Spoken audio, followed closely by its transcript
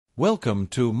Welcome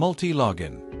to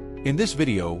Multilogin. In this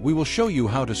video, we will show you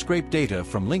how to scrape data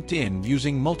from LinkedIn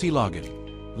using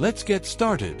Multilogin. Let's get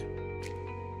started.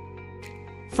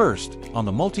 First, on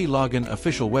the Multilogin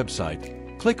official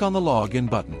website, click on the Login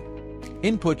button.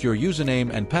 Input your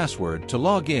username and password to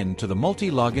log in to the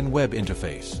Multilogin web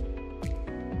interface.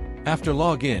 After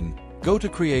login, go to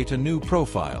Create a new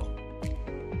profile.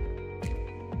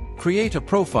 Create a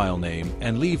profile name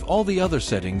and leave all the other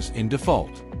settings in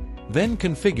default. Then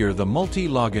configure the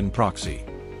Multilogin proxy.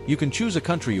 You can choose a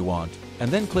country you want,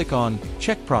 and then click on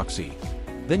Check Proxy.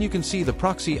 Then you can see the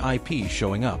proxy IP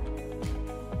showing up.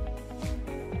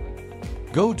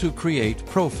 Go to Create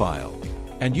Profile,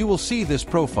 and you will see this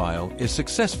profile is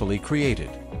successfully created.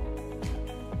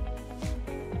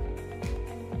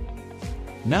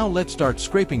 Now let's start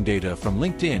scraping data from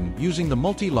LinkedIn using the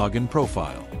Multilogin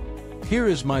profile. Here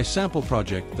is my sample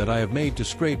project that I have made to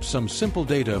scrape some simple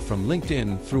data from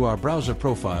LinkedIn through our browser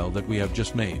profile that we have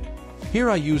just made. Here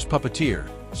I use Puppeteer,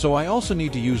 so I also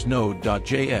need to use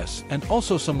Node.js and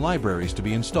also some libraries to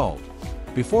be installed.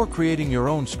 Before creating your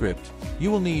own script,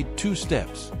 you will need two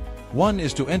steps. One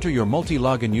is to enter your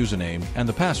Multilogin username and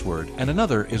the password, and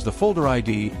another is the folder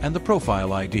ID and the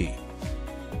profile ID.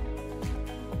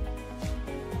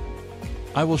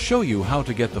 I will show you how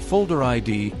to get the folder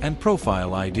ID and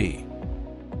profile ID.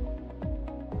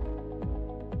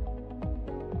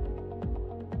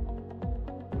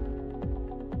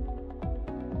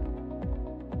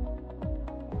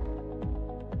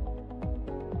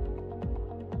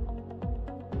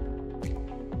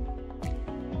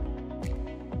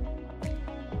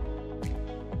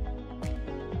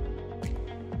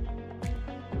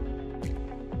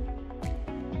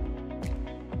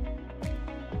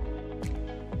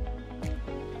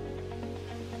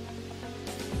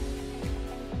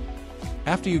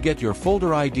 After you get your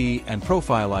folder ID and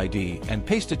profile ID and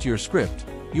paste it to your script,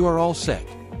 you are all set.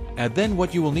 And then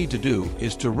what you will need to do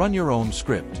is to run your own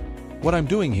script. What I'm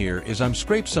doing here is I'm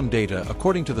scrape some data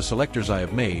according to the selectors I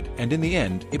have made, and in the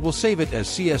end it will save it as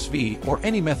CSV or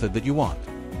any method that you want.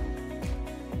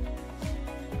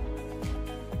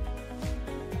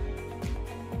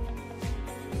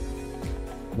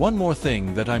 One more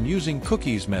thing, that I'm using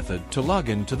cookies method to log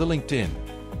in to the LinkedIn.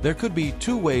 There could be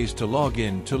two ways to log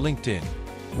in to LinkedIn.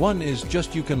 One is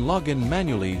just you can log in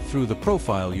manually through the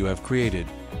profile you have created.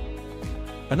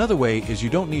 Another way is you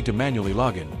don't need to manually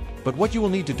log in, but what you will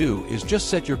need to do is just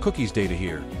set your cookies data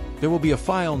here. There will be a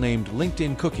file named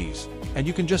LinkedIn Cookies, and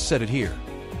you can just set it here.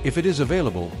 If it is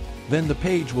available, then the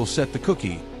page will set the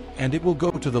cookie, and it will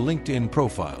go to the LinkedIn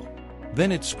profile.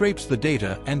 Then it scrapes the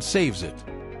data and saves it.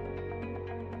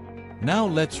 Now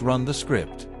let's run the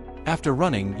script. After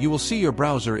running, you will see your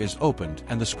browser is opened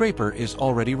and the scraper is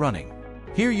already running.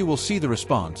 Here you will see the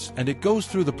response, and it goes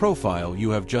through the profile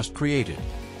you have just created.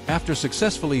 After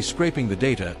successfully scraping the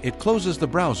data, it closes the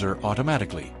browser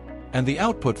automatically, and the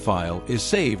output file is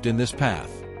saved in this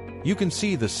path. You can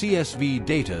see the CSV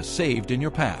data saved in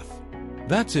your path.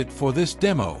 That's it for this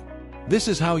demo. This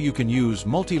is how you can use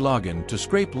Multilogin to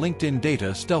scrape LinkedIn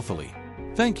data stealthily.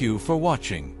 Thank you for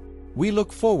watching. We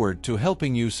look forward to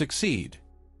helping you succeed.